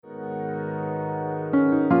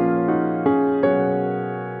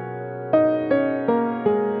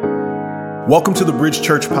Welcome to the Bridge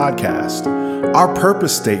Church podcast. Our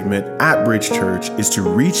purpose statement at Bridge Church is to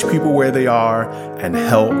reach people where they are and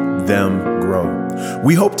help them grow.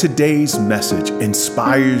 We hope today's message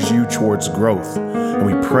inspires you towards growth, and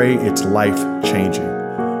we pray it's life-changing.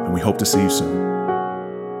 And we hope to see you soon.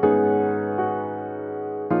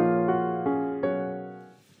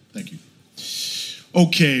 Thank you.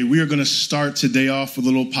 Okay, we are going to start today off with a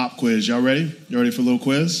little pop quiz. Y'all ready? You ready for a little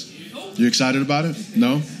quiz? You excited about it?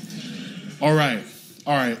 No? All right.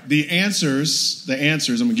 The answers, I'm going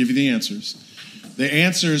to give you the answers. The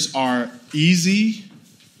answers are easy,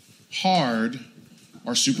 hard,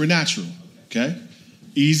 or supernatural, okay?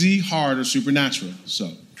 Easy, hard, or supernatural.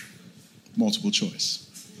 So, multiple choice.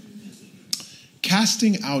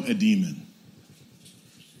 Casting out a demon.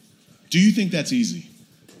 Do you think that's easy?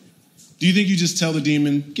 Do you think you just tell the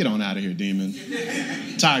demon, get on out of here, demon?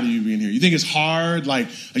 I'm tired of you being here. You think it's hard? Like,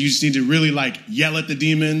 you just need to really, yell at the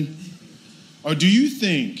demon? Or do you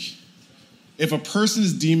think if a person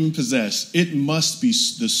is demon-possessed, it must be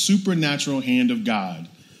the supernatural hand of God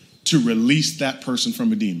to release that person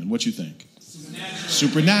from a demon? What you think?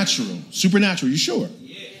 Supernatural. You sure?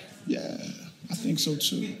 Yeah, I think so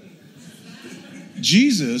too.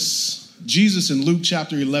 Jesus in Luke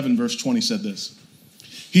chapter 11, verse 20 said this.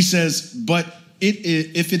 He says, but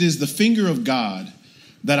if it is the finger of God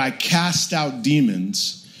that I cast out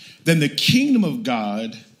demons, then the kingdom of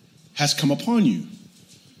God has come upon you.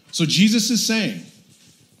 So Jesus is saying,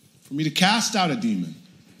 for me to cast out a demon,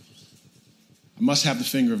 I must have the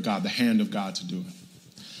finger of God, the hand of God to do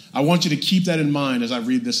it. I want you to keep that in mind as I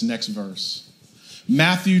read this next verse.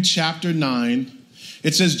 Matthew chapter 9,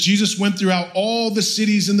 it says, Jesus went throughout all the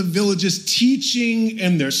cities and the villages, teaching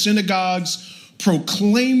in their synagogues,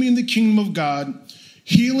 proclaiming the kingdom of God,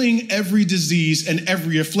 healing every disease and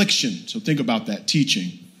every affliction. So think about that,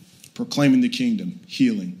 teaching, proclaiming the kingdom,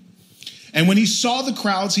 healing. And when he saw the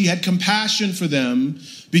crowds, he had compassion for them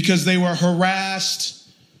because they were harassed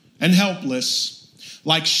and helpless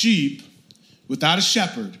like sheep without a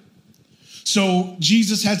shepherd. So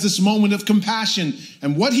Jesus has this moment of compassion.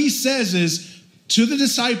 And what he says is to the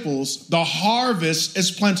disciples, the harvest is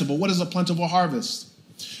plentiful. What is a plentiful harvest?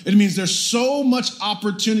 It means there's so much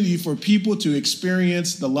opportunity for people to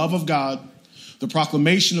experience the love of God, the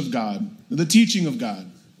proclamation of God, the teaching of God.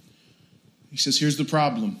 He says, here's the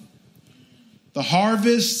problem. The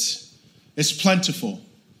harvest is plentiful,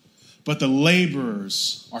 but the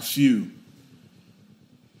laborers are few.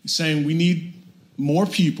 He's saying we need more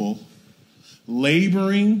people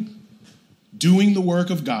laboring, doing the work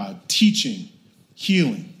of God, teaching,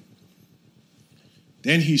 healing.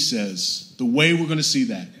 Then he says, the way we're going to see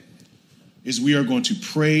that is we are going to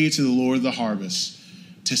pray to the Lord of the harvest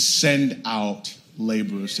to send out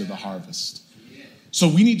laborers to the harvest. So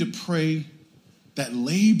we need to pray that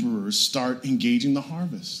laborers start engaging the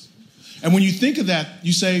harvest. And when you think of that,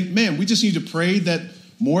 you say, man, we just need to pray that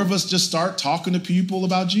more of us just start talking to people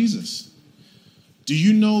about Jesus. Do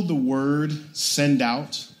you know the word send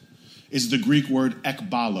out is the Greek word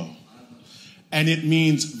ekbalo? And it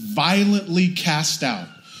means violently cast out.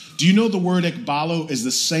 Do you know the word ekbalo is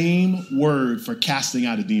the same word for casting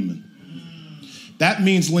out a demon? That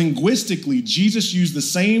means linguistically, Jesus used the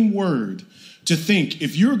same word to think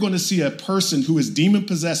if you're going to see a person who is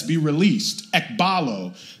demon-possessed be released,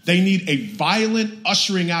 ekbalo, they need a violent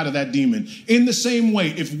ushering out of that demon. In the same way,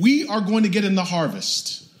 if we are going to get in the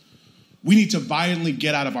harvest, we need to violently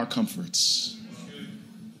get out of our comforts.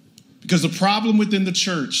 Because the problem within the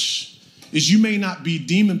church is you may not be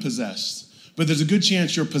demon-possessed, but there's a good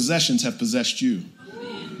chance your possessions have possessed you.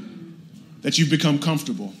 That you've become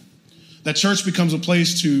comfortable. That church becomes a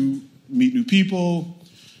place to meet new people,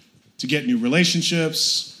 to get new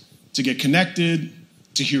relationships, to get connected,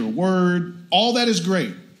 to hear a word. All that is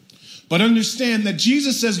great. But understand that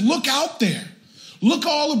Jesus says, look out there. Look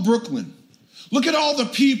all of Brooklyn. Look at all the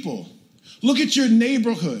people. Look at your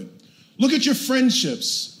neighborhood. Look at your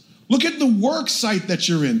friendships. Look at the work site that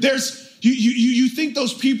you're in. You think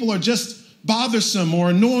those people are just bothersome or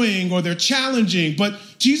annoying or they're challenging, but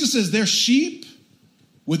Jesus says they're sheep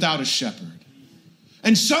without a shepherd.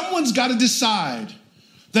 And someone's got to decide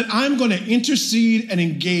that I'm going to intercede and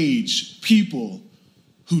engage people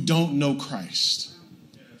who don't know Christ.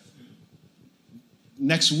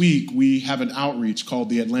 Next week, we have an outreach called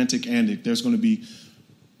the Atlantic Andic. There's going to be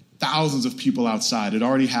thousands of people outside. It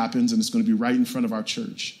already happens, and it's going to be right in front of our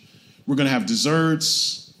church. We're going to have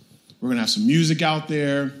desserts. We're going to have some music out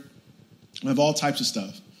there. We have all types of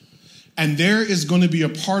stuff. And there is going to be a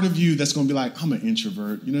part of you that's going to be like, I'm an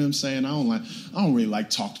introvert. You know what I'm saying? I don't really like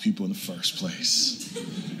talk to people in the first place.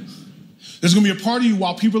 There's going to be a part of you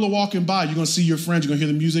while people are walking by. You're going to see your friends. You're going to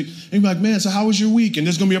hear the music. And you're like, man, so how was your week? And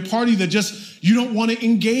there's going to be a party that just, you don't want to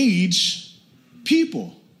engage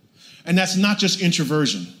people. And that's not just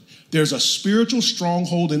introversion. There's a spiritual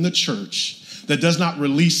stronghold in the church that does not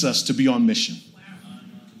release us to be on mission.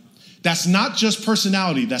 That's not just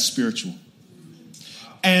personality, that's spiritual.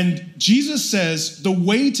 And Jesus says the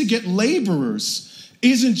way to get laborers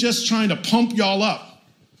isn't just trying to pump y'all up.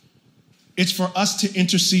 It's for us to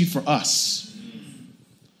intercede for us.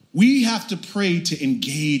 We have to pray to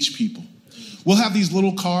engage people. We'll have these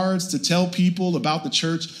little cards to tell people about the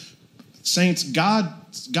church. Saints,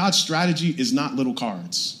 God's strategy is not little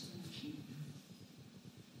cards.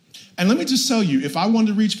 And let me just tell you, if I wanted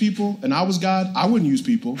to reach people and I was God, I wouldn't use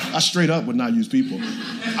people. I straight up would not use people.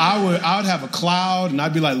 I would have a cloud and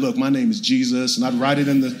I'd be like, look, my name is Jesus, and I'd write it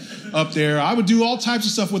up there. I would do all types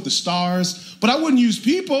of stuff with the stars, but I wouldn't use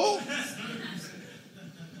people.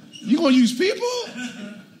 You gonna use people?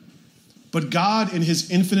 But God, in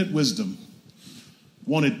his infinite wisdom,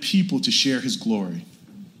 wanted people to share his glory.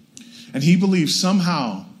 And he believed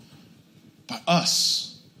somehow by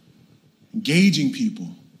us engaging people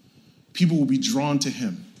will be drawn to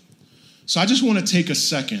him. So I just want to take a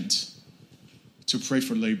second to pray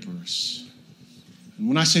for laborers. And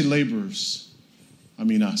when I say laborers, I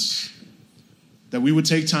mean us. That we would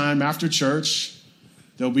take time after church.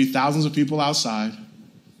 There'll be thousands of people outside.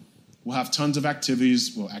 We'll have tons of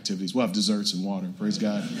activities. We'll have desserts and water, praise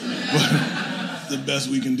God. But the best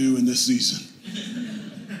we can do in this season.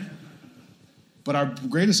 But our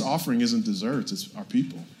greatest offering isn't desserts, it's our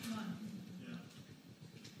people.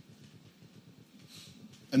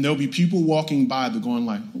 And there'll be people walking by that going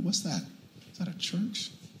like, oh, what's that? Is that a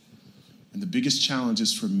church? And the biggest challenge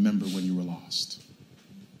is to remember when you were lost.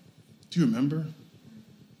 Do you remember?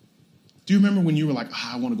 Do you remember when you were like,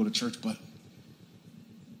 I want to go to church, but...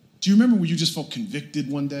 Do you remember when you just felt convicted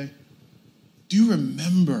one day? Do you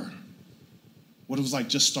remember what it was like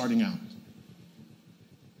just starting out?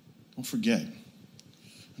 Don't forget.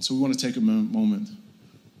 And so we want to take a moment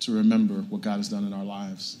to remember what God has done in our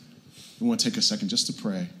lives. We want to take a second just to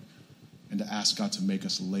pray and to ask God to make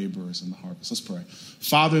us laborers in the harvest. Let's pray.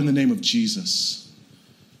 Father, in the name of Jesus,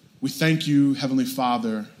 we thank you, Heavenly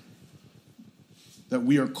Father, that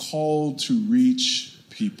we are called to reach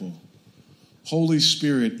people. Holy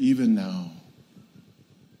Spirit, even now,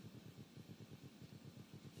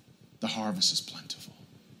 the harvest is plentiful.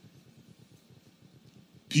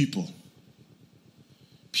 People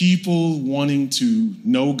wanting to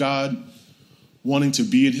know God, wanting to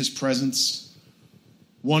be in his presence,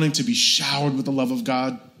 wanting to be showered with the love of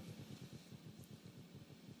God.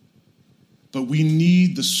 But we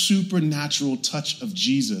need the supernatural touch of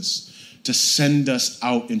Jesus to send us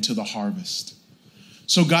out into the harvest.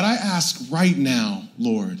 So God, I ask right now,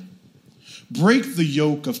 Lord, break the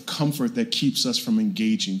yoke of comfort that keeps us from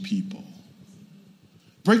engaging people.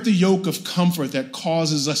 Break the yoke of comfort that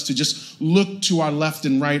causes us to just look to our left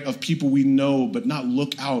and right of people we know, but not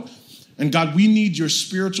look out. And God, we need your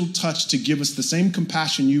spiritual touch to give us the same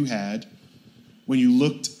compassion you had when you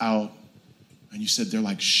looked out and you said they're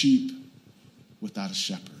like sheep without a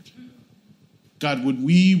shepherd. God, would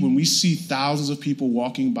we, when we see thousands of people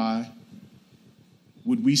walking by,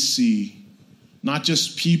 would we see not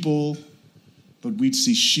just people, but we'd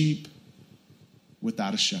see sheep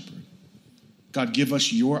without a shepherd. God, give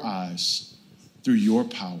us your eyes through your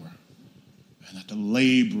power, and that the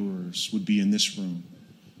laborers would be in this room,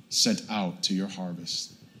 sent out to your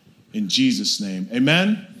harvest. In Jesus' name,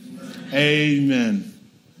 amen? Amen.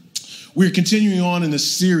 We're continuing on in this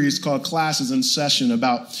series called Classes in Session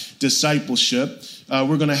about discipleship.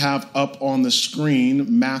 We're going to have up on the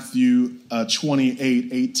screen Matthew 28,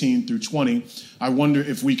 18 through 20. I wonder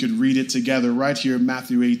if we could read it together right here,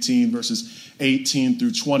 Matthew 18, verses 18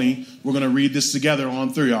 through 20. We're going to read this together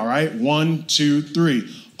on three, all right? 1, 2,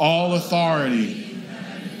 3. All authority.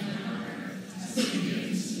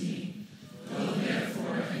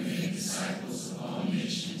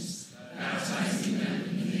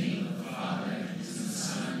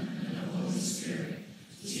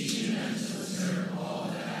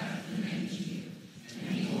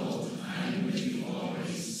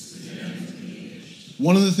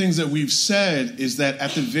 One of the things that we've said is that at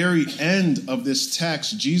the very end of this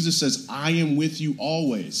text, Jesus says, I am with you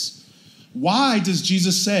always. Why does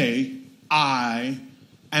Jesus say, I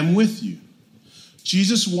am with you?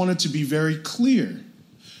 Jesus wanted to be very clear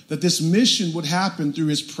that this mission would happen through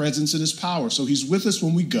his presence and his power. So he's with us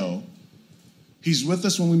when we go. He's with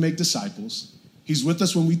us when we make disciples. He's with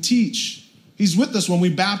us when we teach. He's with us when we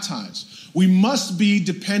baptize. We must be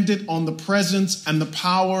dependent on the presence and the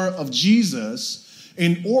power of Jesus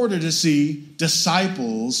in order to see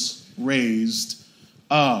disciples raised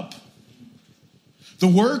up. The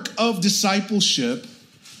work of discipleship,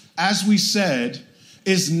 as we said,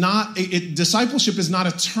 discipleship is not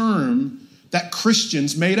a term that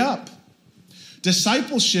Christians made up.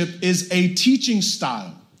 Discipleship is a teaching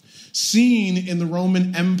style seen in the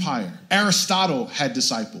Roman Empire. Aristotle had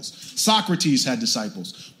disciples. Socrates had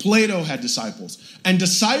disciples. Plato had disciples. And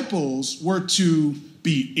disciples were to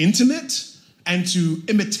be intimate and to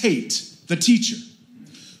imitate the teacher.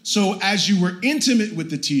 So as you were intimate with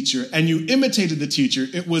the teacher and you imitated the teacher,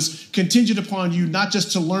 it was contingent upon you not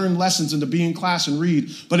just to learn lessons and to be in class and read,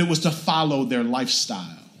 but it was to follow their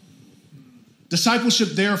lifestyle. Discipleship,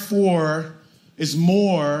 therefore, is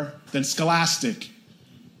more than scholastic.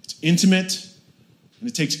 It's intimate and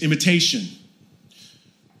it takes imitation.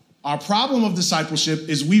 Our problem of discipleship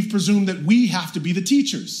is we've presumed that we have to be the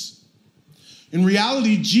teachers. In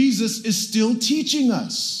reality, Jesus is still teaching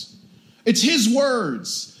us. It's his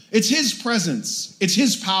words. It's his presence. It's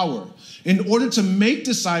his power. In order to make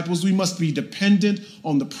disciples, we must be dependent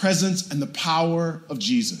on the presence and the power of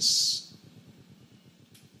Jesus.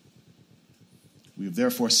 We have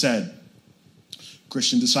therefore said,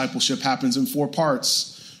 Christian discipleship happens in 4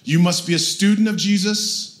 parts. You must be a student of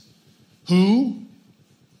Jesus who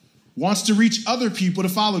wants to reach other people to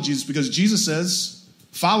follow Jesus, because Jesus says,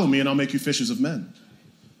 follow me and I'll make you fishers of men.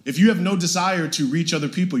 If you have no desire to reach other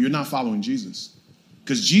people, you're not following Jesus.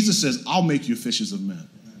 Because Jesus says, I'll make you fishers of men.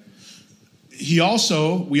 We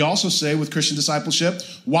also say with Christian discipleship,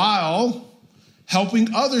 while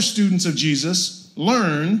helping other students of Jesus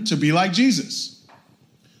learn to be like Jesus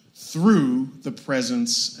through the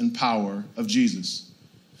presence and power of Jesus.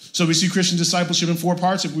 So we see Christian discipleship in 4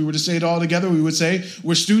 parts. If we were to say it all together, we would say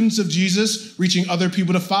we're students of Jesus, reaching other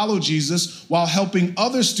people to follow Jesus, while helping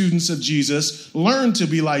other students of Jesus learn to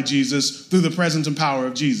be like Jesus through the presence and power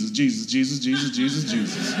of Jesus. Jesus, Jesus, Jesus, Jesus,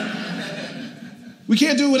 Jesus. We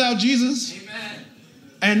can't do it without Jesus.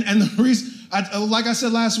 Amen. And the reason, like I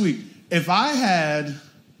said last week, if I had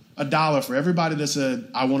 $1 for everybody that said,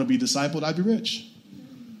 I want to be discipled, I'd be rich.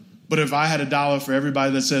 But if I had $1 for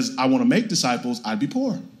everybody that says, I want to make disciples, I'd be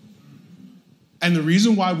poor. And the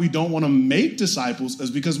reason why we don't want to make disciples is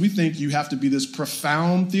because we think you have to be this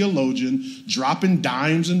profound theologian, dropping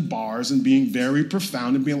dimes and bars and being very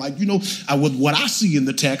profound and being like, with what I see in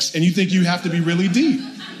the text, and you think you have to be really deep.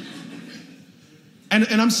 And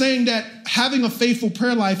I'm saying that having a faithful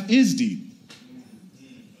prayer life is deep.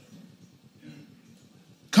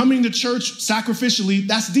 Coming to church sacrificially,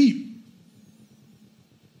 that's deep.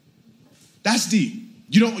 That's deep.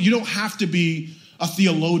 You don't have to be a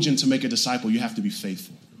theologian to make a disciple. You have to be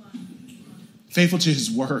faithful. Faithful to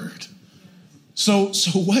his word. So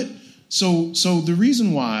the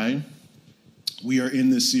reason why we are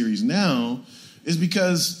in this series now is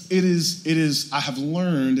because it is I have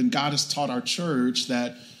learned, and God has taught our church,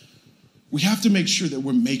 that we have to make sure that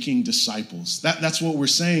we're making disciples. That's what we're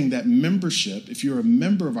saying, that membership, if you're a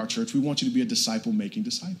member of our church, we want you to be a disciple-making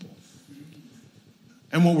disciple.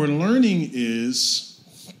 And what we're learning is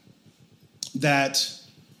that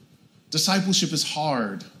discipleship is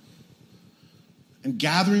hard, and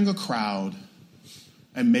gathering a crowd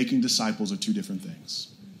and making disciples are 2 different things.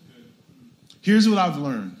 Here's what I've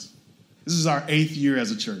learned. This is our 8th year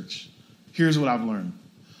as a church. Here's what I've learned.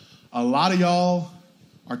 A lot of y'all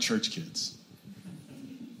are church kids.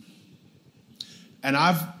 And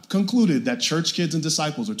I've concluded that church kids and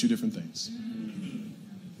disciples are 2 different things.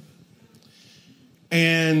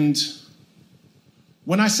 And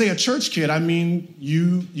when I say a church kid, I mean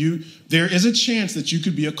there is a chance that you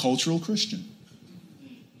could be a cultural Christian.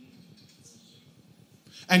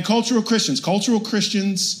 And cultural Christians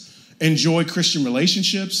enjoy Christian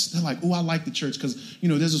relationships. They're like, oh, I like the church because,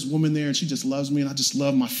 there's this woman there and she just loves me and I just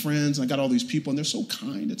love my friends and I got all these people and they're so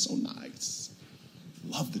kind, it's so nice.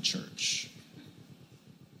 Love the church.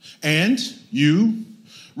 And you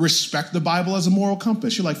respect the Bible as a moral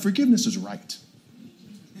compass. You're like, forgiveness is right.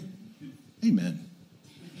 Amen.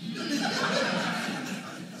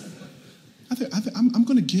 I'm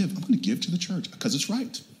going to give to the church because it's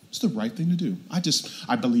right. It's the right thing to do.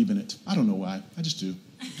 I believe in it. I don't know why. I just do.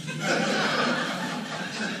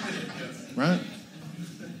 Right?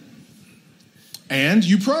 And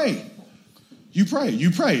you pray. You pray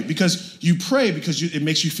because it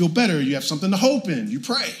makes you feel better. You have something to hope in. You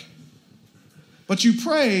pray. But you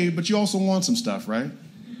also want some stuff, right?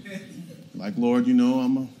 Like, Lord,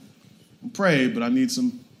 I'm pray, but I need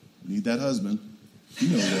that husband. You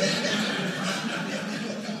know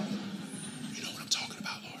what I'm talking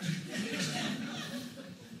about, Lord.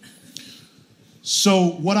 So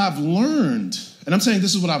what I've learned, and I'm saying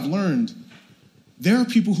this is what I've learned, There are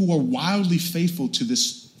people who are wildly faithful to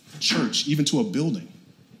this church, even to a building.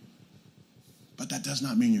 But that does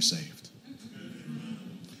not mean you're saved.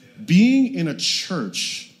 Being in a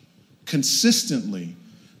church consistently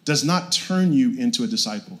does not turn you into a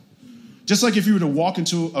disciple. Just like if you were to walk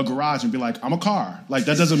into a garage and be like, I'm a car. Like,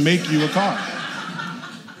 that doesn't make you a car.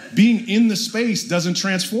 Being in the space doesn't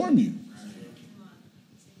transform you.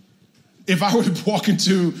 If I were to walk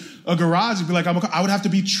into a garage and be like, I'm a car, I would have to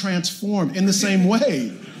be transformed in the same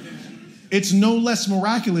way. It's no less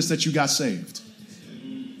miraculous that you got saved.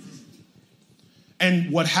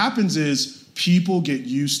 And what happens is people get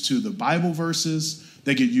used to the Bible verses.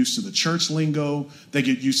 They get used to the church lingo. They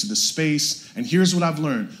get used to the space. And here's what I've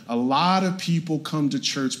learned. A lot of people come to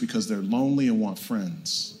church because they're lonely and want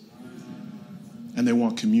friends. And they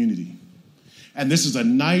want community. And this is a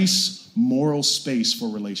nice moral space for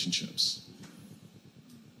relationships.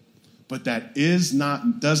 But that does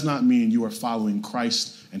not mean you are following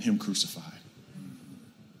Christ and him crucified.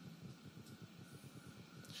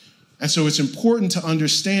 And so it's important to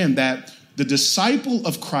understand that the disciple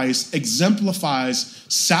of Christ exemplifies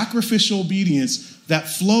sacrificial obedience that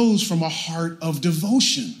flows from a heart of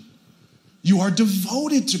devotion. You are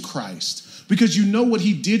devoted to Christ because you know what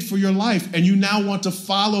he did for your life and you now want to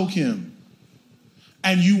follow him.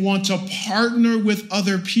 And you want to partner with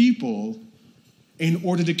other people in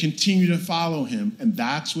order to continue to follow him. And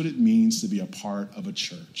that's what it means to be a part of a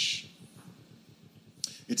church.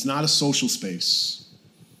 It's not a social space.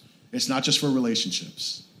 It's not just for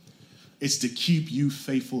relationships. It's to keep you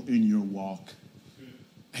faithful in your walk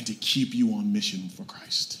and to keep you on mission for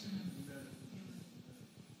Christ.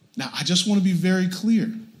 Now, I just want to be very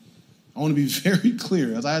clear. I want to be very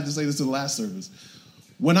clear, as I had to say this in the last service.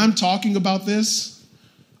 When I'm talking about this,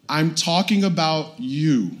 I'm talking about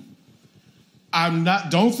you.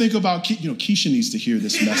 Don't think about, Keisha needs to hear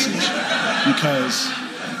this message because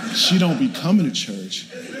she don't be coming to church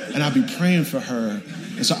and I'll be praying for her.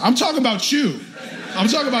 And so I'm talking about you. I'm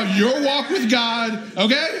talking about your walk with God,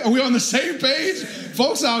 okay? Are we on the same page?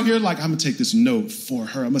 Folks out here like, I'm going to take this note for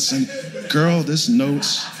her. I'm going to send, girl, this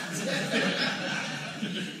note's.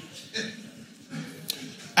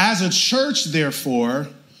 As a church, therefore,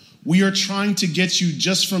 we are trying to get you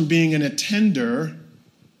just from being an attender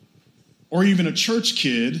or even a church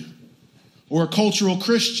kid or a cultural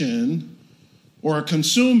Christian or a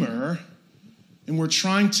consumer, and we're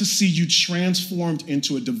trying to see you transformed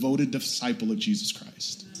into a devoted disciple of Jesus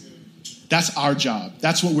Christ. That's our job.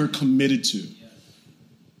 That's what we're committed to.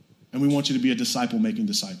 And we want you to be a disciple-making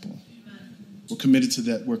disciple. We're committed to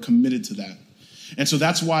that. We're committed to that. And so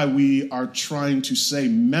that's why we are trying to say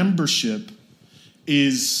membership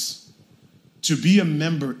is, to be a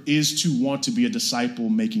member is to want to be a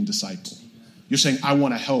disciple-making disciple. You're saying, I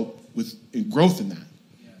want to help with growth in that.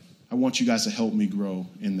 I want you guys to help me grow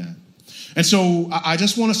in that. And so I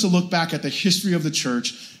just want us to look back at the history of the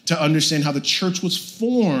church to understand how the church was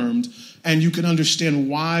formed, and you can understand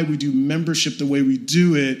why we do membership the way we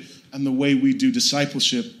do it and the way we do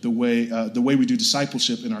discipleship, the way we do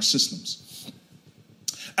discipleship in our systems.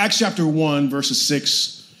 Acts chapter 1, verses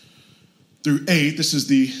 6 through 8, this is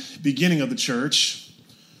the beginning of the church.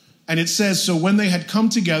 And it says, so when they had come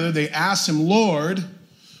together, they asked him, Lord,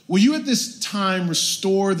 will you at this time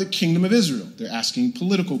restore the kingdom of Israel? They're asking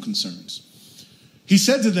political concerns. He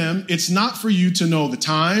said to them, it's not for you to know the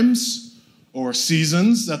times or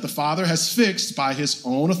seasons that the Father has fixed by his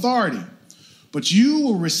own authority. But you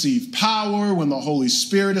will receive power when the Holy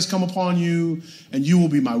Spirit has come upon you, and you will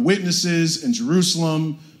be my witnesses in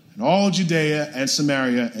Jerusalem and all Judea and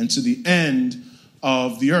Samaria and to the end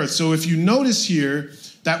of the earth. So if you notice here,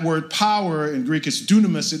 that word power in Greek is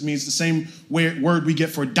dunamis. It means the same word we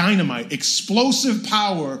get for dynamite. Explosive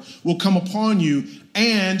power will come upon you,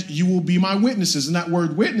 and you will be my witnesses. And that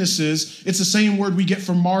word witnesses, it's the same word we get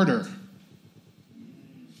for martyr.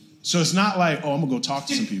 So it's not like, I'm going to go talk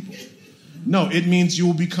to some people. No, it means you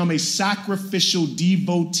will become a sacrificial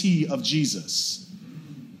devotee of Jesus.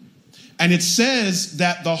 And it says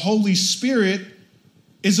that the Holy Spirit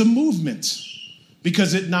is a movement,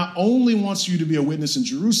 because it not only wants you to be a witness in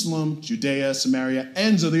Jerusalem, Judea, Samaria,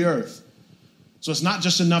 ends of the earth. So it's not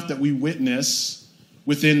just enough that we witness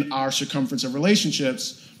within our circumference of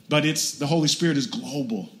relationships, but the Holy Spirit is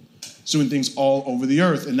global, doing things all over the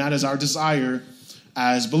earth. And that is our desire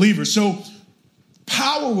as believers. So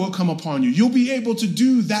power will come upon you. You'll be able to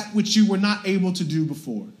do that which you were not able to do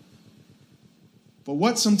before. But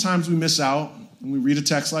what sometimes we miss out when we read a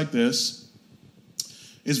text like this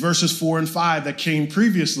is verses 4 and 5 that came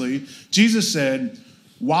previously. Jesus said,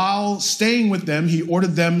 while staying with them, he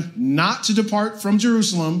ordered them not to depart from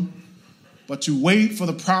Jerusalem, but to wait for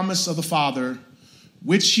the promise of the Father,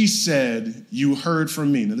 which he said, you heard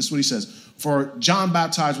from me. Now this is what he says. For John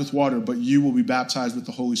baptized with water, but you will be baptized with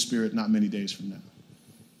the Holy Spirit not many days from now.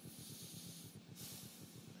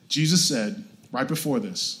 Jesus said, right before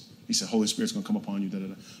this, he said, Holy Spirit's going to come upon you. Da, da,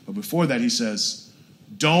 da. But before that, he says,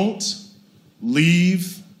 don't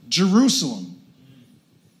leave Jerusalem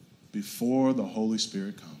before the Holy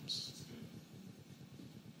Spirit comes.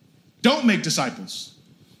 Don't make disciples.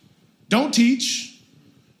 Don't teach.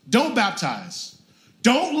 Don't baptize.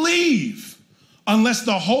 Don't leave unless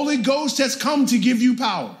the Holy Ghost has come to give you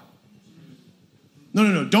power.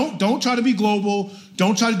 No. Don't try to be global.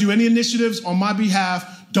 Don't try to do any initiatives on my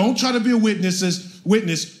behalf. Don't try to be a witness.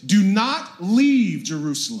 Do not leave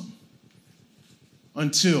Jerusalem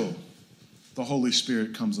until the Holy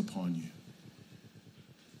Spirit comes upon you.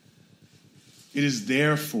 It is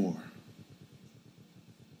therefore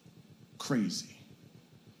crazy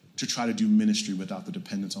to try to do ministry without the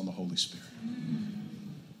dependence on the Holy Spirit.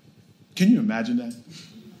 Can you imagine that?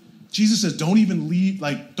 Jesus says, don't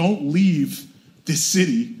leave this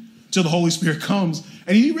city till the Holy Spirit comes.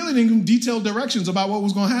 And he really didn't give detailed directions about what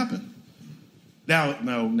was going to happen.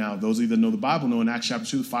 Now, those of you that know the Bible know in Acts chapter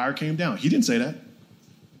 2, the fire came down. He didn't say that.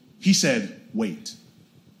 He said, wait.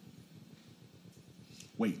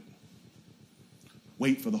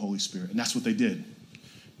 Wait for the Holy Spirit. And that's what they did.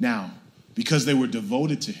 Now, because they were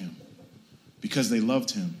devoted to him, because they loved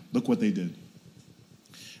him, look what they did.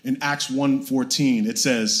 In Acts 1:14, it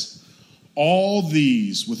says, all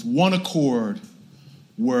these with one accord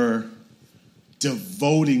were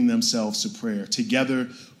devoting themselves to prayer, together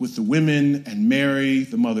with the women and Mary,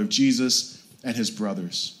 the mother of Jesus, and his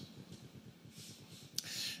brothers.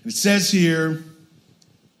 And it says here,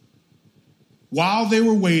 while they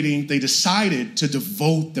were waiting, they decided to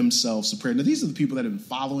devote themselves to prayer. Now, these are the people that have been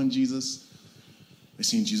following Jesus. They've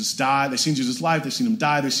seen Jesus die. They've seen Jesus' life. They've seen him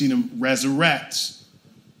die. They've seen him resurrect.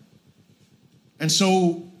 And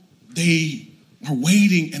so they are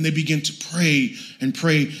waiting, and they begin to pray and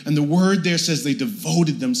pray. And the word there says they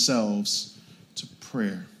devoted themselves to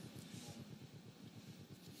prayer.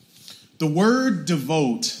 The word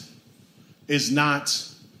devote is not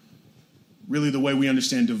really the way we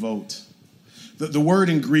understand devote. The word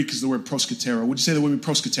in Greek is the word proskatero. Would you say the word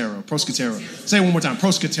proskatero? Proskatero. Say it one more time.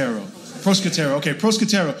 Proskatero. Proskatero. Okay,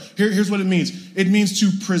 proskatero. Here's what it means. It means to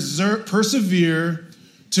persevere,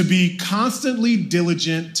 to be constantly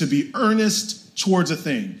diligent, to be earnest towards a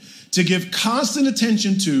thing, to give constant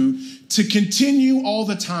attention to continue all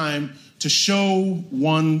the time, to show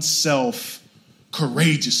oneself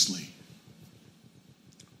courageously.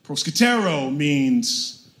 Proskatero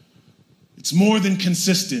means it's more than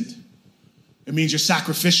consistent. It means you're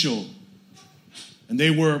sacrificial. And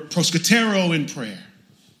they were proskatero in prayer.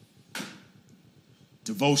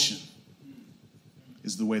 Devotion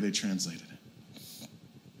is the way they translated it.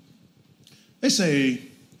 They say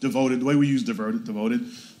devoted, the way we use devoted.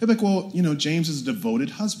 They're like, well, James is a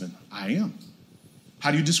devoted husband. I am.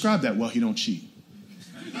 How do you describe that? Well, he don't cheat.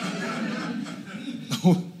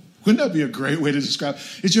 Wouldn't that be a great way to describe?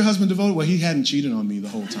 Is your husband devoted? Well, he hadn't cheated on me the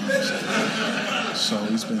whole time. So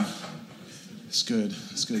he's been, it's good.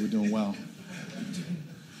 It's good. We're doing well.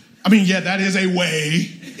 I mean, yeah, that is a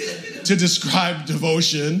way to describe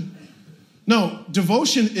devotion. No,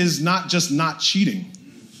 devotion is not just not cheating.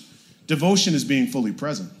 Devotion is being fully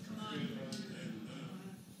present.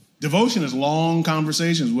 Devotion is long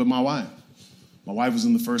conversations with my wife. My wife was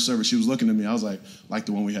in the first service. She was looking at me. I was like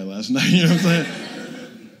the one we had last night. You know what I'm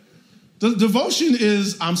saying? Devotion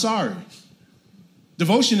is, I'm sorry.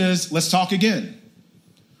 Devotion is, let's talk again.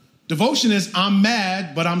 Devotion is, I'm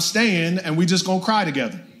mad, but I'm staying, and we just gonna cry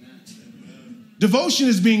together. Devotion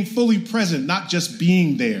is being fully present, not just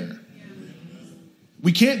being there.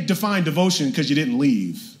 We can't define devotion because you didn't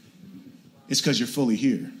leave. It's because you're fully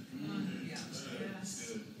here.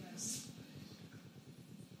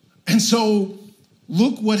 And so,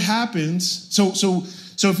 look what happens.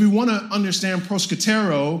 So if we want to understand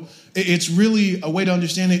proskatero, it's really a way to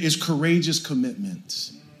understand it is courageous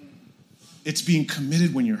commitment. It's being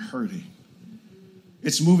committed when you're hurting.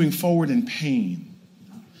 It's moving forward in pain.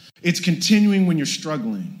 It's continuing when you're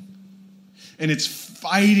struggling. And it's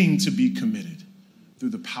fighting to be committed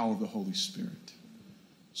through the power of the Holy Spirit.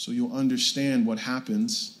 So you'll understand what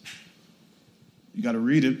happens. You got to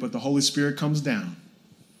read it, but the Holy Spirit comes down.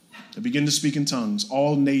 They begin to speak in tongues.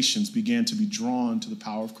 All nations began to be drawn to the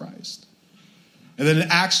power of Christ. And then in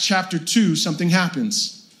Acts chapter 2, something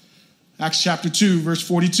happens. Acts chapter 2, verse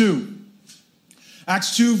 42.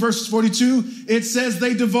 Acts 2, verse 42, it says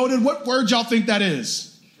they devoted, what word y'all think that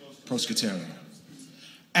is? Proskatero.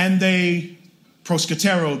 And they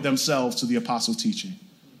proskateroed themselves to the apostles' teaching.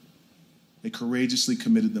 They courageously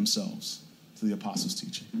committed themselves to the apostles'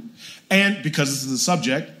 teaching. And because this is the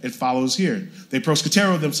subject, it follows here. They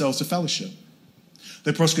proskyteroed themselves to fellowship.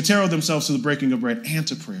 They proskyteroed themselves to the breaking of bread and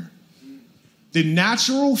to prayer. The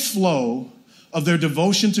natural flow of their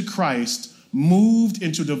devotion to Christ moved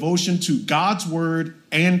into devotion to God's word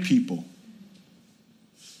and people.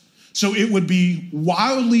 So it would be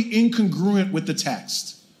wildly incongruent with the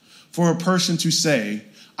text for a person to say,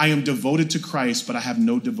 I am devoted to Christ, but I have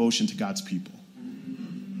no devotion to God's people.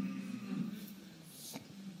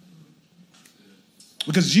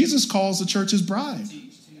 Because Jesus calls the church his bride.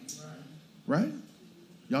 Right?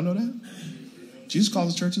 Y'all know that? Jesus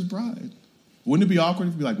calls the church his bride. Wouldn't it be awkward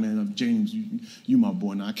if you'd be like, man, James, you my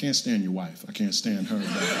boy. Now, I can't stand your wife. I can't stand her.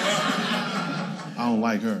 I don't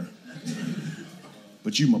like her.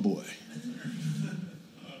 But you my boy.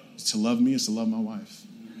 To love me is to love my wife.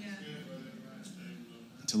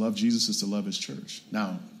 To love Jesus is to love his church.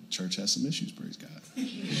 Now, church has some issues, praise God.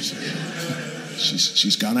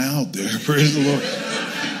 She's kind of out there, praise the Lord.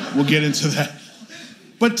 We'll get into that.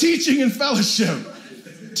 But teaching and fellowship.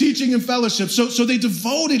 Teaching and fellowship. So they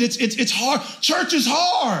devoted. It's hard. Church is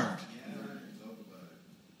hard.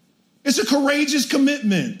 It's a courageous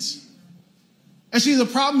commitment. And see, the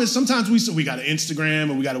problem is sometimes we got an Instagram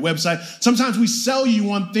and we got a website. Sometimes we sell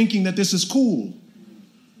you on thinking that this is cool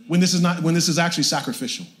when this is actually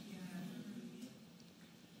sacrificial.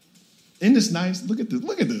 Isn't this nice? Look at this.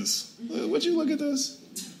 Look at this. Would you look at this?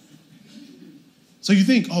 So you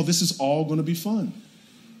think, oh, this is all going to be fun.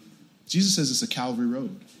 Jesus says it's a Calvary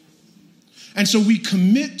road. And so we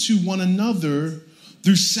commit to one another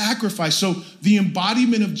through sacrifice. So the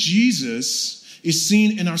embodiment of Jesus is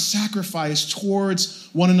seen in our sacrifice towards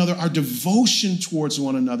one another, our devotion towards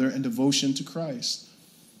one another, and devotion to Christ.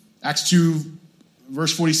 Acts 2,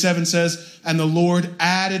 verse 47 says, and the Lord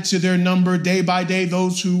added to their number day by day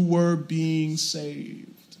those who were being saved.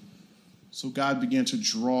 So God began to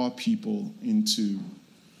draw people into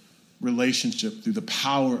relationship through the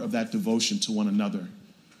power of that devotion to one another,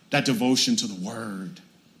 that devotion to the word,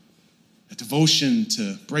 that devotion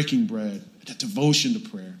to breaking bread, that devotion to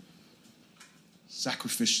prayer,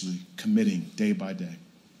 sacrificially committing day by day.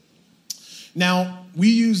 Now, we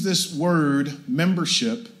use this word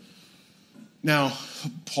membership. Now,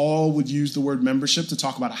 Paul would use the word membership to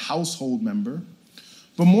talk about a household member,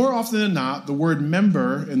 but more often than not, the word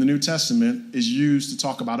member in the New Testament is used to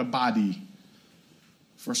talk about a body.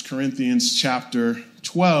 1 Corinthians chapter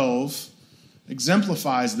 12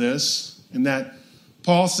 exemplifies this in that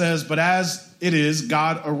Paul says, but as it is,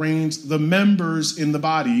 God arranged the members in the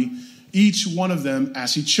body, each one of them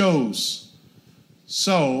as he chose.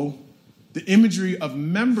 So the imagery of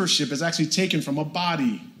membership is actually taken from a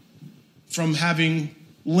body, from having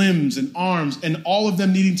limbs and arms, and all of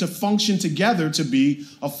them needing to function together to be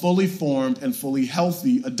a fully formed and fully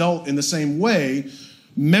healthy adult. In the same way,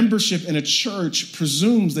 membership in a church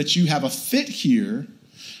presumes that you have a fit here,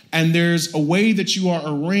 and there's a way that you are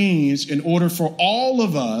arranged in order for all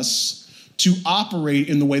of us to operate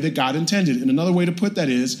in the way that God intended. And another way to put that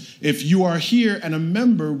is, if you are here and a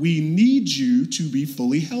member, we need you to be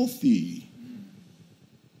fully healthy.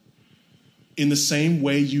 In the same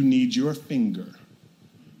way you need your finger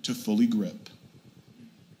to fully grip,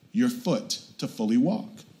 your foot to fully walk.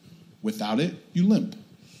 Without it, you limp.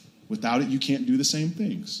 Without it, you can't do the same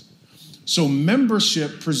things. So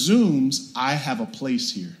membership presumes I have a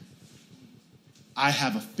place here. I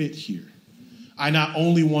have a fit here. I not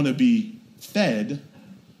only want to be fed,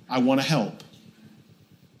 I want to help.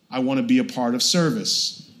 I want to be a part of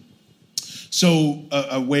service. So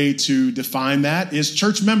a way to define that is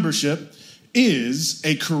church membership is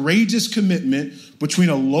a courageous commitment between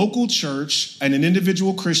a local church and an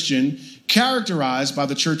individual Christian, characterized by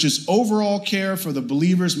the church's overall care for the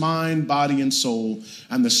believer's mind, body, and soul,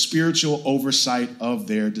 and the spiritual oversight of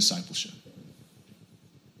their discipleship.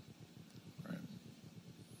 Right.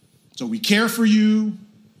 So we care for you.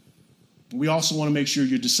 We also want to make sure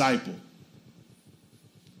you're discipled.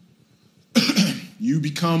 You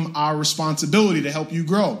become our responsibility to help you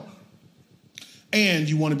grow. And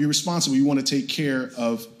you want to be responsible. You want to take care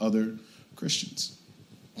of other Christians.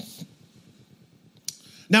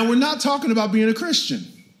 Now, we're not talking about being a Christian.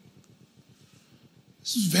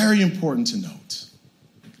 This is very important to note.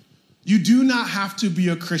 You do not have to be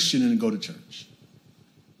a Christian and go to church.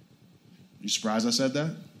 You surprised I said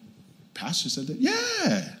that? Pastor said that?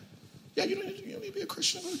 Yeah. Yeah, you don't need to be a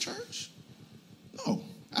Christian to go to church. No,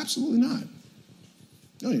 absolutely not. You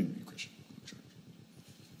don't need to be a Christian to go to church.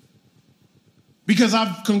 Because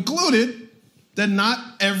I've concluded that not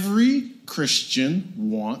every Christian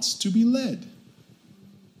wants to be led.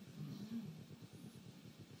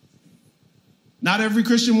 Not every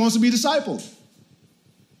Christian wants to be discipled.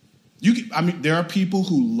 There are people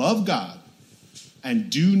who love God and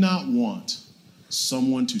do not want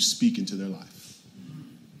someone to speak into their life.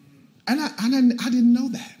 And I didn't know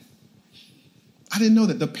that. I didn't know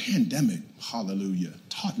that. The pandemic, hallelujah,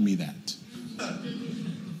 taught me that.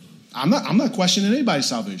 I'm not questioning anybody's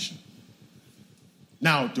salvation.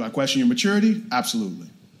 Now, do I question your maturity? Absolutely.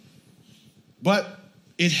 But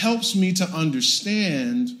it helps me to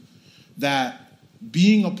understand that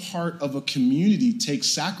being a part of a community takes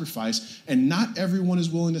sacrifice, and not everyone is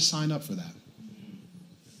willing to sign up for that.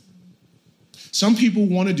 Some people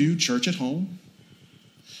want to do church at home.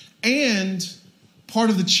 And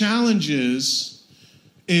part of the challenge is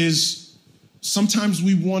sometimes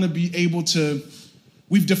we want to be able to,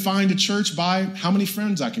 we've defined a church by how many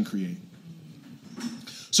friends I can create.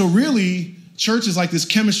 So really, church is like this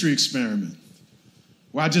chemistry experiment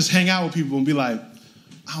where I just hang out with people and be like,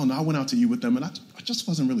 I don't know, I went out to eat with them and I just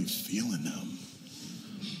wasn't really feeling them.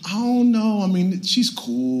 I don't know. I mean, she's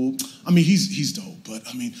cool. I mean, he's dope. But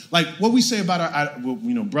I mean, like what we say about our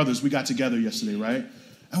brothers, we got together yesterday, right?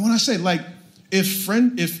 And when I say like,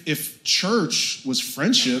 if church was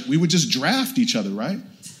friendship, we would just draft each other, right?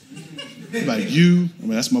 Like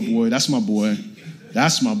that's my boy. That's my boy.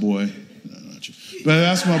 That's my boy. No, not you. But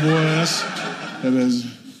that's my boy.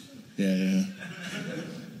 Yeah.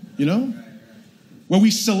 You know, where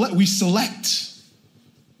we select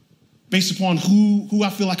based upon who I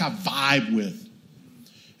feel like I vibe with.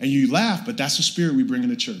 And you laugh, but that's the spirit we bring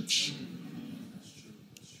into church.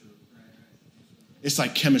 It's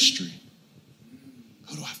like chemistry.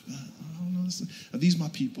 Who do I don't know. Are these my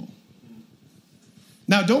people?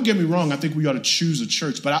 Now, don't get me wrong. I think we ought to choose a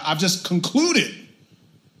church. But I've just concluded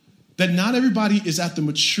that not everybody is at the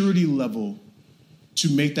maturity level to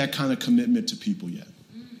make that kind of commitment to people yet.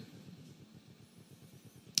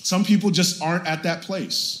 Some people just aren't at that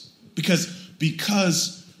place.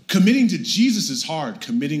 Because committing to Jesus is hard.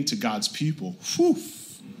 Committing to God's people, whew,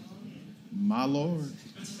 my Lord.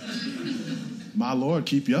 My Lord,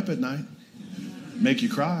 keep you up at night, make you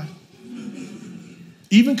cry.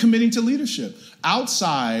 Even committing to leadership.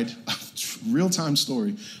 Outside, real-time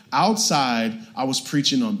story, outside I was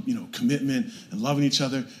preaching on, commitment and loving each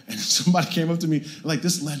other, and somebody came up to me, like,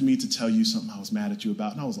 this led me to tell you something I was mad at you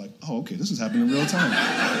about. And I was like, oh, okay, this is happening in real time.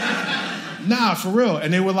 Nah, for real.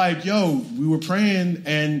 And they were like, yo, we were praying,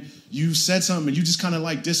 and you said something, and you just kind of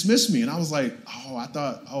like dismissed me. And I was like, my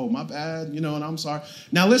bad, and I'm sorry.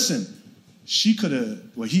 Now listen, he could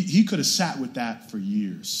have sat with that for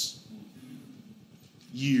years.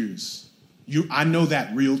 Years. I know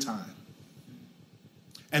that real time.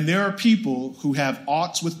 And there are people who have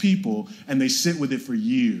oughts with people, and they sit with it for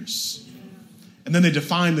years. And then they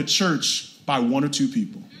define the church by one or two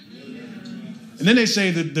people. And then they say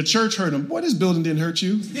that the church hurt them. Boy, this building didn't hurt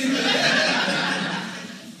you.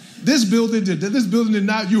 This building did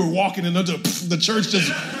not. You were walking and the church just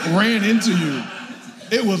ran into you.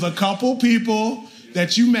 It was a couple people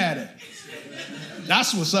that you mad at.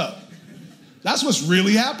 That's what's up. That's what's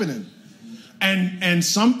really happening.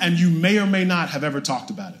 And you may or may not have ever talked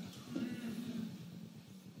about it.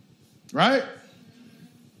 Right?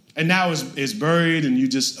 And now it's buried, and you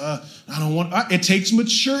just, I don't want, it takes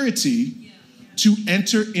maturity to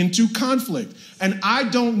enter into conflict. And I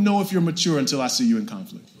don't know if you're mature until I see you in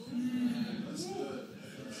conflict.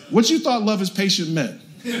 What you thought love is patient meant?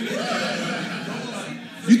 You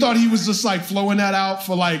thought he was just like flowing that out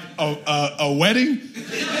for like a wedding?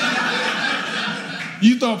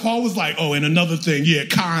 You thought Paul was like, and another thing,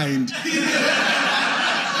 kind.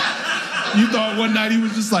 You thought one night he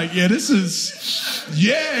was just like, this is,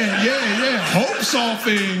 hopes all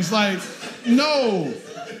things. Like, no.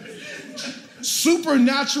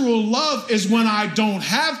 Supernatural love is when I don't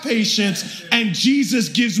have patience and Jesus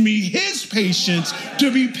gives me his patience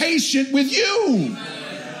to be patient with you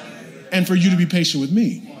and for you to be patient with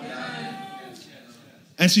me.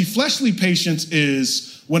 And see, fleshly patience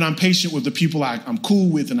is when I'm patient with the people I'm cool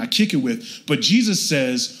with and I kick it with. But Jesus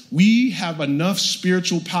says we have enough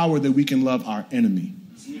spiritual power that we can love our enemy.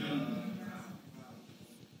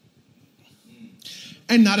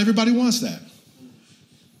 And not everybody wants that.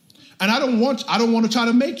 And I don't want to try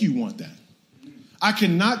to make you want that. I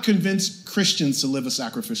cannot convince Christians to live a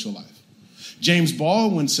sacrificial life. James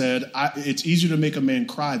Baldwin said, it's easier to make a man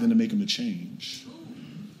cry than to make him to change.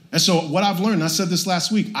 And so what I've learned, I said this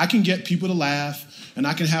last week, I can get people to laugh and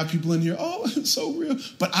I can have people in here, it's so real.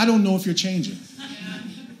 But I don't know if you're changing.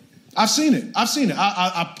 I've seen it.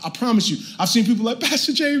 I promise you. I've seen people like,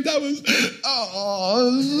 Pastor James, that was,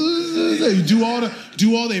 they do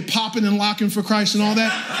all they popping and locking for Christ and all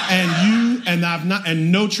that, and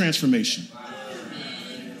no transformation.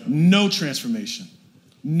 No transformation.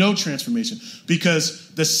 No transformation.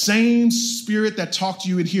 Because the same spirit that talked to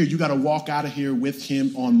you in here, you got to walk out of here with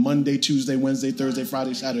him on Monday, Tuesday, Wednesday, Thursday,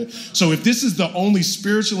 Friday, Saturday. So if this is the only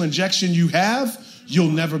spiritual injection you have,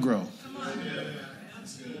 you'll never grow.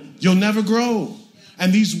 You'll never grow.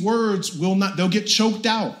 And these words they'll get choked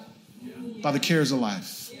out by the cares of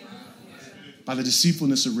life, by the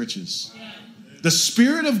deceitfulness of riches. The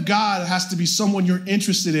Spirit of God has to be someone you're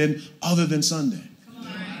interested in other than Sunday.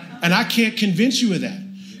 And I can't convince you of that.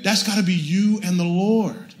 That's got to be you and the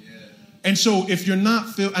Lord. And so if you're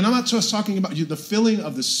not and I'm not just talking about you, the filling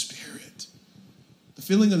of the Spirit. The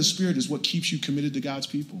filling of the Spirit is what keeps you committed to God's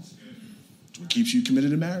people. It's what keeps you committed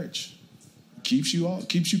to marriage. It keeps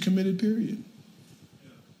you committed, period.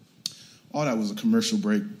 Oh, that was a commercial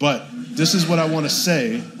break. But this is what I want to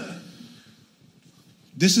say.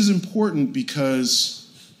 This is important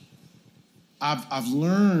because I've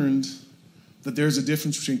learned that there's a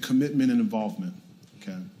difference between commitment and involvement.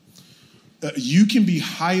 Okay, you can be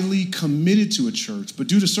highly committed to a church, but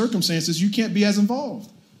due to circumstances, you can't be as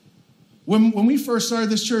involved. When we first started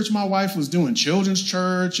this church, my wife was doing children's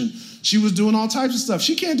church, and she was doing all types of stuff.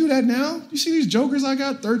 She can't do that now. You see these jokers I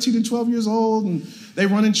got, 13 and 12 years old, and they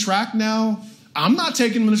run in track now. I'm not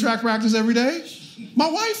taking them to track practice every day. My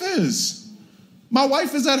wife is. My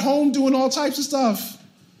wife is at home doing all types of stuff.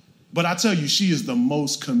 But I tell you, she is the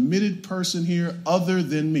most committed person here other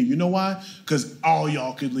than me. You know why? Because all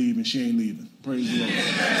y'all could leave and she ain't leaving. Praise the Lord.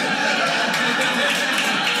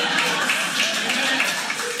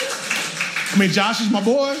 I mean, Josh is my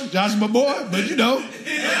boy, but you know.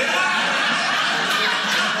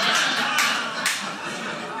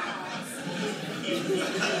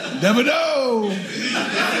 Never know.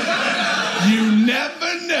 You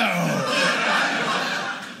never know.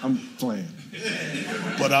 I'm playing.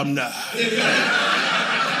 But I'm not.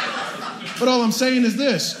 But all I'm saying is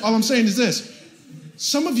this.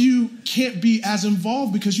 Some of you can't be as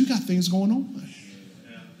involved because you got things going on.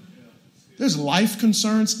 There's life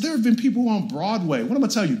concerns. There have been people on Broadway. What am I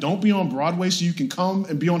tell you? Don't be on Broadway so you can come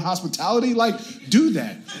and be on hospitality? Like, do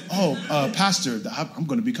that. Pastor, I'm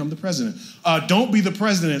going to become the president. Don't be the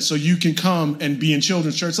president so you can come and be in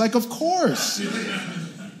children's church. Like, of course.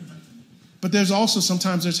 But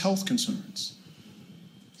sometimes there's health concerns.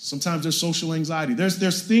 Sometimes there's social anxiety.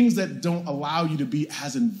 There's things that don't allow you to be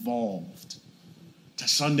as involved. To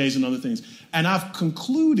Sundays and other things. And I've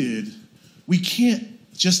concluded we can't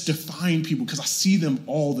just define people because I see them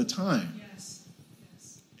all the time. Yes.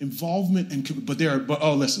 Involvement but they're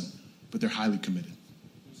highly committed.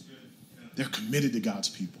 They're committed to God's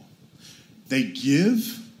people. They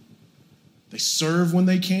give. They serve when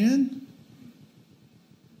they can.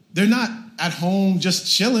 They're not at home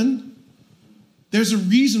just chilling. There's a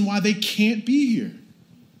reason why they can't be here.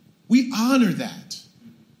 We honor that.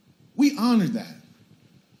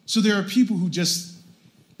 So there are people who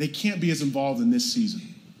they can't be as involved in this season,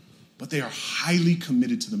 but they are highly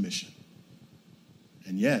committed to the mission.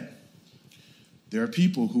 And yet, there are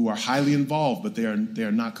people who are highly involved, but they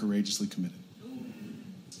are not courageously committed.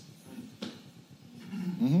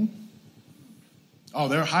 Mm-hmm. Oh,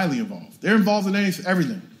 they're highly involved. They're involved in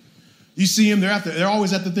everything. You see them, they're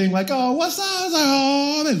always at the thing like, oh, what's up? I was like,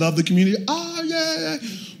 oh, they love the community. Oh, yeah.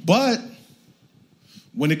 But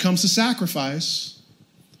when it comes to sacrifice,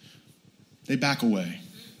 they back away.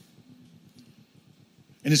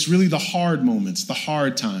 And it's really the hard moments, the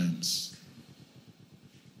hard times.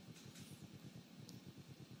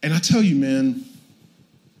 And I tell you, man,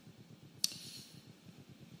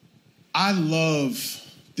 I love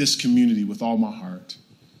this community with all my heart.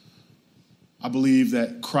 I believe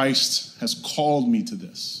that Christ has called me to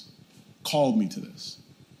this,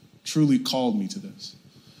 truly called me to this.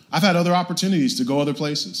 I've had other opportunities to go other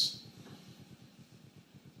places.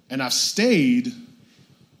 And I've stayed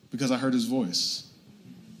because I heard his voice.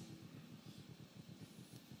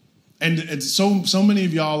 And so many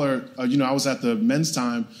of y'all are, I was at the men's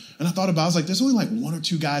time, and I was like, there's only like one or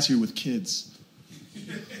two guys here with kids.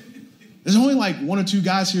 There's only like one or two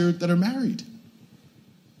guys here that are married.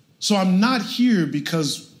 So I'm not here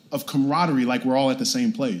because of camaraderie, like we're all at the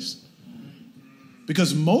same place.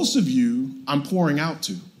 Because most of you, I'm pouring out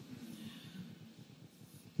to.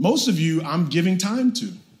 Most of you, I'm giving time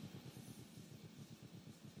to.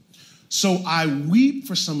 So I weep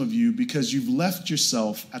for some of you because you've left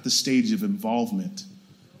yourself at the stage of involvement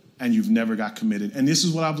and you've never got committed. And this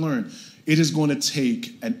is what I've learned. It is going to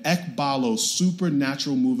take an ekbalo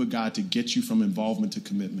supernatural move of God to get you from involvement to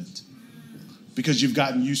commitment. Because you've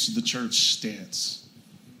gotten used to the church stance.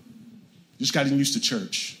 Just gotten used to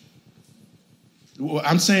church.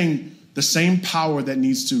 I'm saying the same power that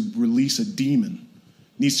needs to release a demon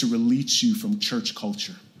needs to release you from church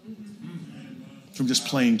culture, from just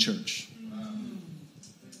playing church.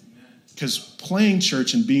 Because playing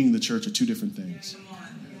church and being the church are two different things.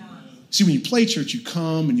 See, when you play church, you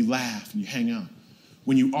come and you laugh and you hang out.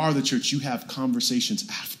 When you are the church, you have conversations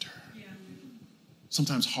after.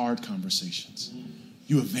 Sometimes hard conversations.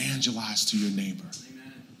 You evangelize to your neighbor.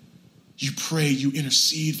 You pray, you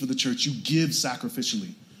intercede for the church, you give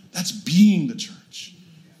sacrificially. That's being the church.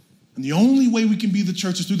 And the only way we can be the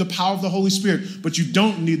church is through the power of the Holy Spirit. But you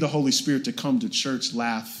don't need the Holy Spirit to come to church,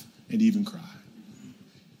 laugh, and even cry.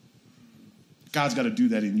 God's got to do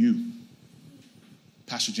that in you.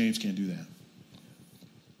 Pastor James can't do that.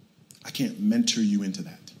 I can't mentor you into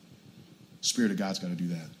that. The Spirit of God's got to do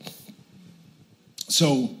that.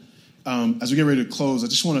 So, as we get ready to close, I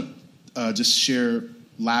just want to just share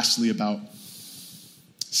lastly about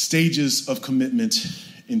stages of commitment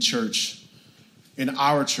in church, in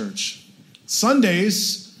our church.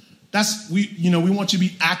 Sundays, we want you to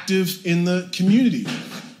be active in the community.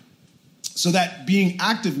 So that being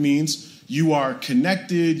active means you are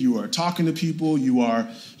connected, you are talking to people, you are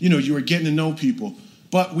getting to know people.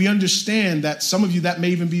 But we understand that some of you that may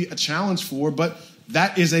even be a challenge for, but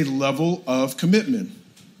that is a level of commitment.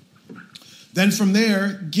 Then from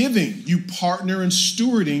there, giving. You partner in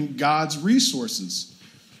stewarding God's resources.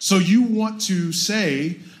 So you want to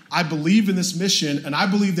say, I believe in this mission, and I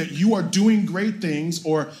believe that you are doing great things,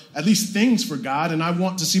 or at least things for God, and I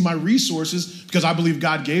want to see my resources because I believe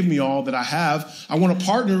God gave me all that I have. I want to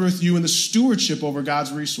partner with you in the stewardship over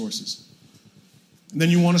God's resources. And then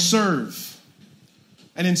you want to serve.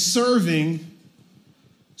 And in serving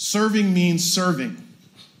means serving.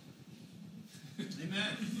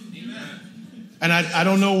 And I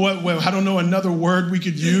don't know another word we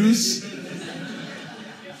could use.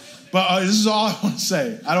 But this is all I want to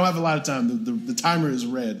say. I don't have a lot of time. The timer is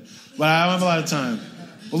red. But I don't have a lot of time.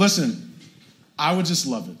 Well, listen, I would just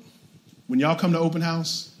love it. When y'all come to open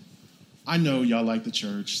house, I know y'all like the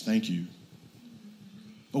church. Thank you.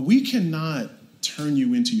 But we cannot turn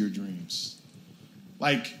you into your dreams.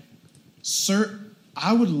 Like, sir,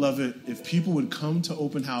 I would love it if people would come to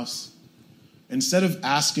open house instead of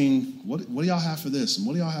asking, what do y'all have for this? And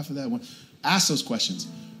what do y'all have for that? Ask those questions.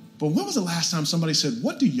 But when was the last time somebody said,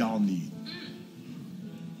 what do y'all need?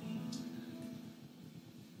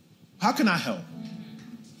 How can I help?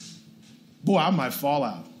 Boy, I might fall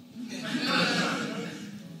out.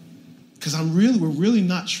 Because we're really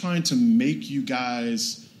not trying to make you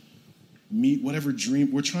guys meet whatever dream.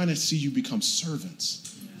 We're trying to see you become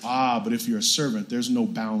servants. But if you're a servant, there's no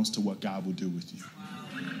bounds to what God will do with you.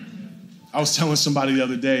 I was telling somebody the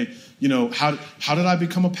other day, how did I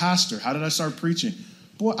become a pastor? How did I start preaching?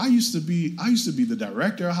 Boy, I used to be the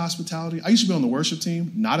director of hospitality. I used to be on the worship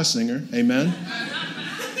team, not a singer. Amen.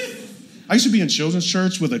 I used to be in children's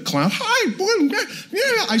church with a clown. Hi, boy.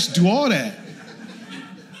 Yeah, I used to do all that.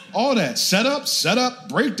 All that. Set up,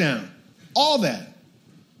 breakdown. All that.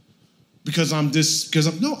 Because I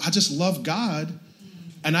just love God.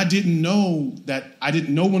 And I didn't know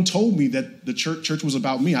no one told me that the church was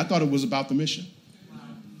about me. I thought it was about the mission. Wow.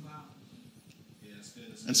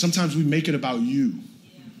 And sometimes we make it about you.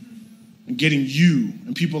 And getting you.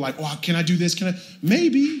 And people are like, can I do this? Can I?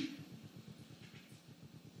 Maybe.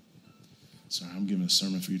 Sorry, I'm giving a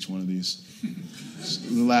sermon for each one of these.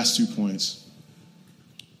 The last 2 points.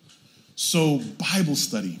 So, Bible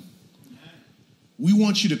study. We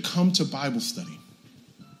want you to come to Bible study.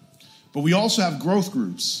 But we also have growth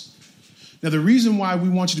groups. Now, the reason why we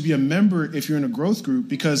want you to be a member if you're in a growth group,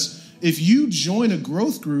 because if you join a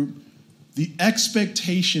growth group, the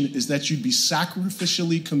expectation is that you'd be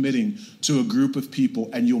sacrificially committing to a group of people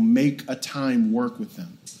and you'll make a time work with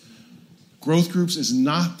them. Growth groups is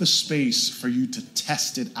not the space for you to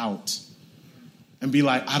test it out and be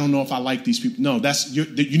like, I don't know if I like these people. No,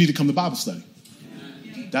 you need to come to Bible study.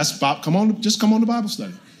 Come on to Bible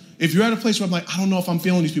study. If you're at a place where I'm like, I don't know if I'm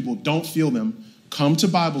feeling these people, don't feel them. Come to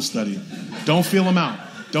Bible study. Don't feel them out.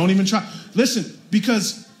 Don't even try. Listen,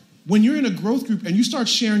 because when you're in a growth group and you start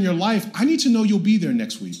sharing your life, I need to know you'll be there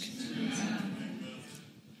next week.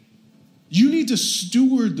 You need to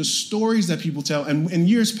steward the stories that people tell. And in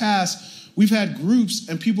years past, we've had groups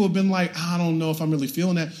and people have been like, I don't know if I'm really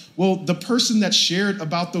feeling that. Well, the person that shared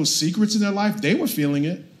about those secrets in their life, they were feeling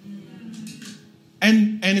it.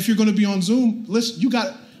 And if you're going to be on Zoom, listen,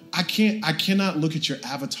 I cannot look at your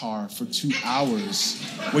avatar for 2 hours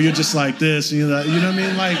where you're just like this, you know what I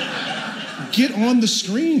mean? Like, get on the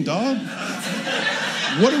screen, dog.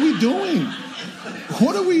 What are we doing?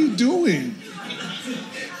 What are we doing?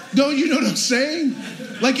 Don't you know what I'm saying?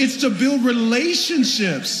 Like, it's to build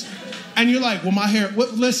relationships. And you're like, well, my hair,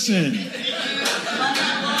 listen.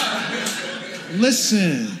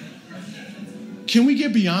 Listen, can we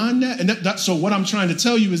get beyond that? And so what I'm trying to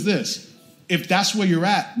tell you is this. If that's where you're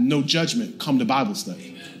at, no judgment, come to Bible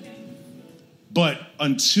study. But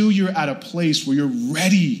until you're at a place where you're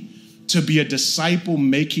ready to be a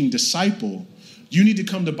disciple-making disciple, you need to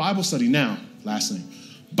come to Bible study. Now, last thing,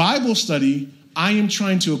 Bible study, I am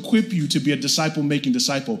trying to equip you to be a disciple-making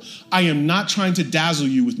disciple. I am not trying to dazzle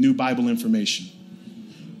you with new Bible information.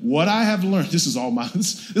 What I have learned, this is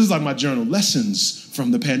like my journal, lessons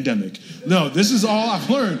from the pandemic. No, this is all I've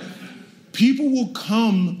learned. People will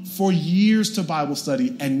come for years to Bible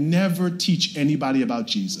study and never teach anybody about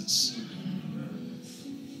Jesus.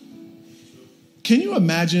 Can you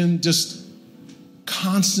imagine just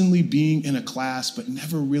constantly being in a class but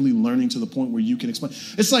never really learning to the point where you can explain?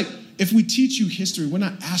 It's like if we teach you history, we're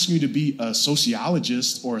not asking you to be a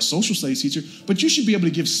sociologist or a social studies teacher, but you should be able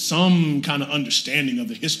to give some kind of understanding of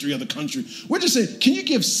the history of the country. We're just saying, can you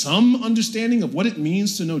give some understanding of what it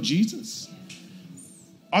means to know Jesus?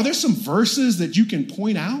 Are there some verses that you can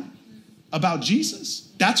point out about Jesus?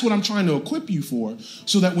 That's what I'm trying to equip you for,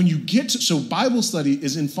 so that when you get to, so Bible study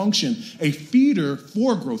is in function, a feeder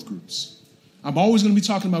for growth groups. I'm always going to be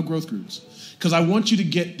talking about growth groups because I want you to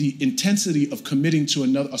get the intensity of committing to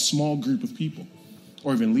a small group of people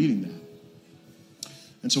or even leading that.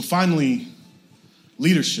 And so finally,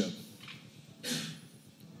 leadership.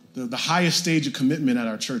 The highest stage of commitment at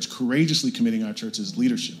our church, courageously committing our church, is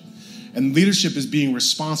leadership. And leadership is being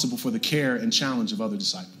responsible for the care and challenge of other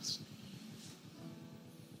disciples.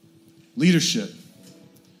 Leadership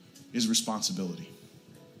is responsibility.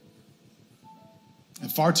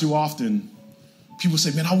 And far too often, people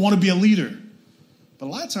say, man, I want to be a leader. But a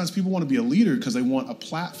lot of times people want to be a leader because they want a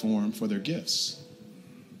platform for their gifts.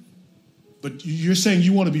 But you're saying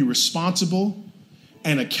you want to be responsible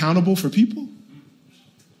and accountable for people?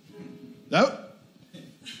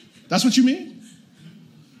 That's what you mean?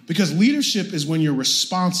 Because leadership is when you're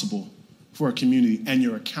responsible for a community and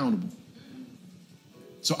you're accountable.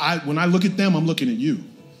 So when I look at them, I'm looking at you.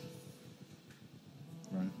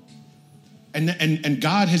 Right? And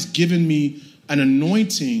God has given me an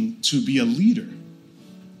anointing to be a leader.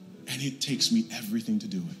 And it takes me everything to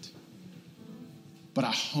do it. But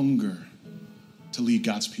I hunger to lead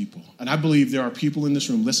God's people. And I believe there are people in this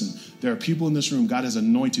room, listen, there are people in this room, God has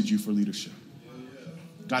anointed you for leadership.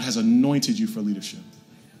 God has anointed you for leadership.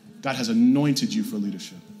 God has anointed you for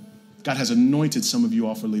leadership. God has anointed some of you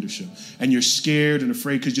all for leadership. And you're scared and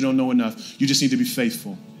afraid because you don't know enough. You just need to be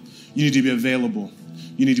faithful. You need to be available.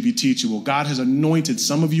 You need to be teachable. God has anointed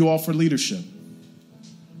some of you all for leadership.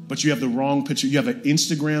 But you have the wrong picture. You have an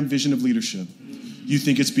Instagram vision of leadership. You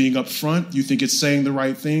think it's being up front. You think it's saying the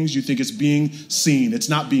right things. You think it's being seen. It's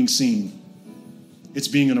not being seen. It's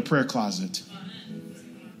being in a prayer closet.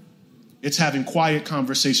 It's having quiet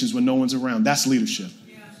conversations when no one's around. That's leadership.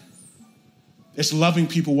 It's loving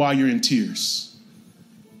people while you're in tears.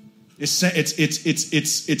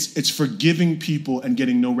 It's forgiving people and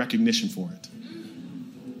getting no recognition for it.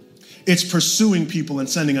 It's pursuing people and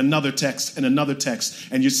sending another text,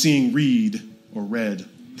 and you're seeing read or read.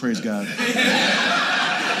 Praise God.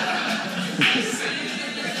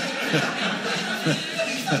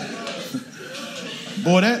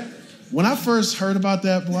 Boy, when I first heard about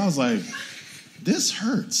that, boy, I was like, this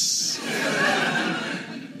hurts.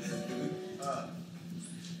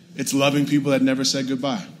 It's loving people that never said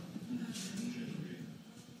goodbye.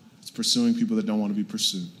 It's pursuing people that don't want to be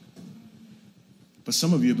pursued. But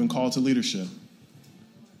some of you have been called to leadership.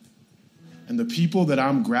 And the people that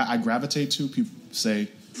I gravitate to, people say,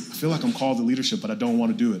 I feel like I'm called to leadership, but I don't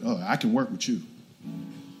want to do it. Oh, I can work with you.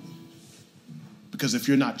 Because if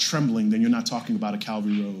you're not trembling, then you're not talking about a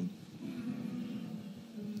Calvary Road.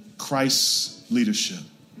 Christ's leadership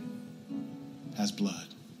has blood.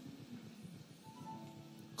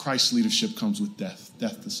 Christ's leadership comes with death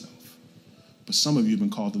to self. But some of you have been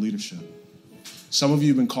called to leadership. Some of you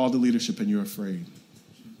have been called to leadership and you're afraid.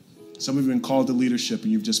 Some of you have been called to leadership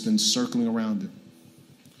and you've just been circling around it.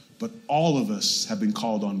 But all of us have been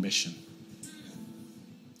called on mission.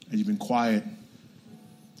 And you've been quiet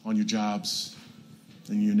on your jobs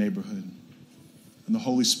and in your neighborhood. And the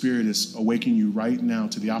Holy Spirit is awakening you right now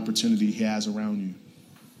to the opportunity he has around you.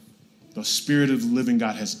 The Spirit of the living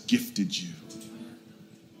God has gifted you.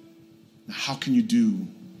 Now, how can you do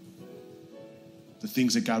the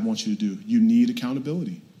things that God wants you to do? You need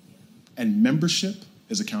accountability. And membership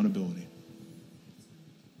is accountability.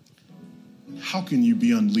 How can you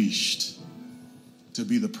be unleashed to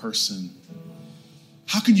be the person?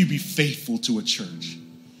 How can you be faithful to a church?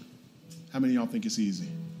 How many of y'all think it's easy?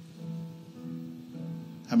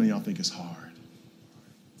 How many of y'all think it's hard?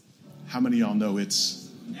 How many of y'all know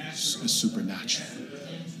it's is supernatural.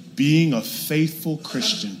 Being a faithful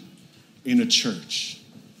Christian in a church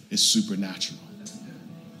is supernatural.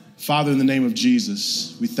 Father, in the name of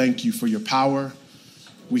Jesus, we thank you for your power.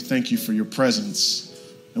 We thank you for your presence.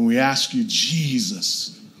 And we ask you,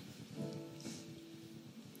 Jesus,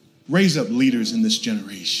 raise up leaders in this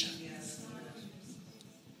generation.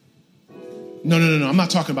 No. I'm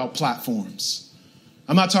not talking about platforms.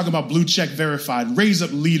 I'm not talking about blue check verified. Raise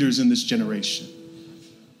up leaders in this generation.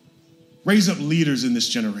 Raise up leaders in this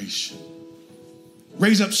generation.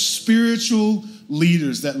 Raise up spiritual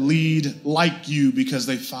leaders that lead like you because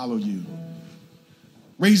they follow you.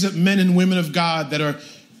 Raise up men and women of God that are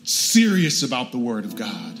serious about the word of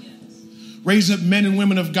God. Raise up men and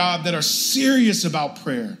women of God that are serious about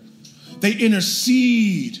prayer. They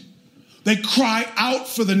intercede. They cry out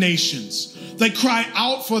for the nations. They cry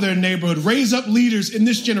out for their neighborhood. Raise up leaders in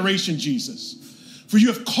this generation, Jesus. For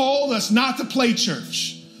you have called us not to play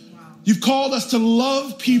church. You've called us to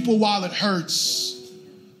love people while it hurts.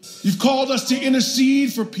 You've called us to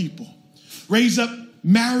intercede for people. Raise up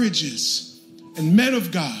marriages and men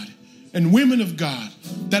of God and women of God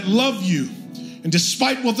that love you. And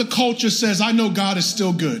despite what the culture says, I know God is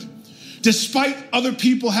still good. Despite other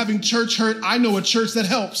people having church hurt, I know a church that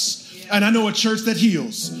helps. And I know a church that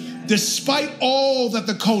heals. Despite all that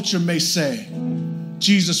the culture may say,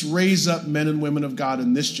 Jesus, raise up men and women of God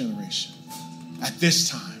in this generation at this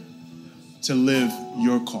time to live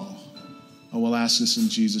your call. I will ask this in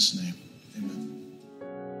Jesus' name. Amen.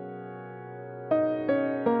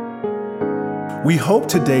 We hope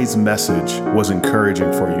today's message was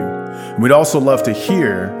encouraging for you. We'd also love to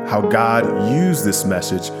hear how God used this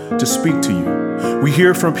message to speak to you. We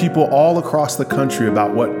hear from people all across the country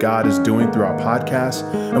about what God is doing through our podcast,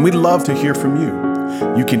 and we'd love to hear from you.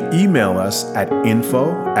 You can email us at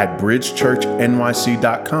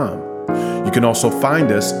info@bridgechurchnyc.com. You can also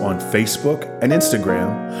find us on Facebook and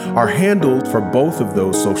Instagram. Our handle for both of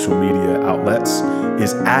those social media outlets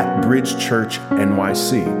is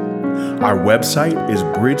 @bridgechurchnyc. Our website is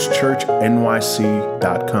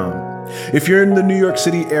bridgechurchnyc.com. If you're in the New York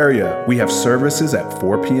City area, we have services at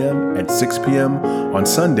 4 p.m. and 6 p.m. on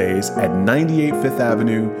Sundays at 98 Fifth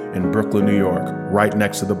Avenue in Brooklyn, New York, right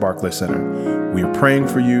next to the Barclays Center. We are praying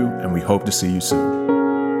for you, and we hope to see you soon.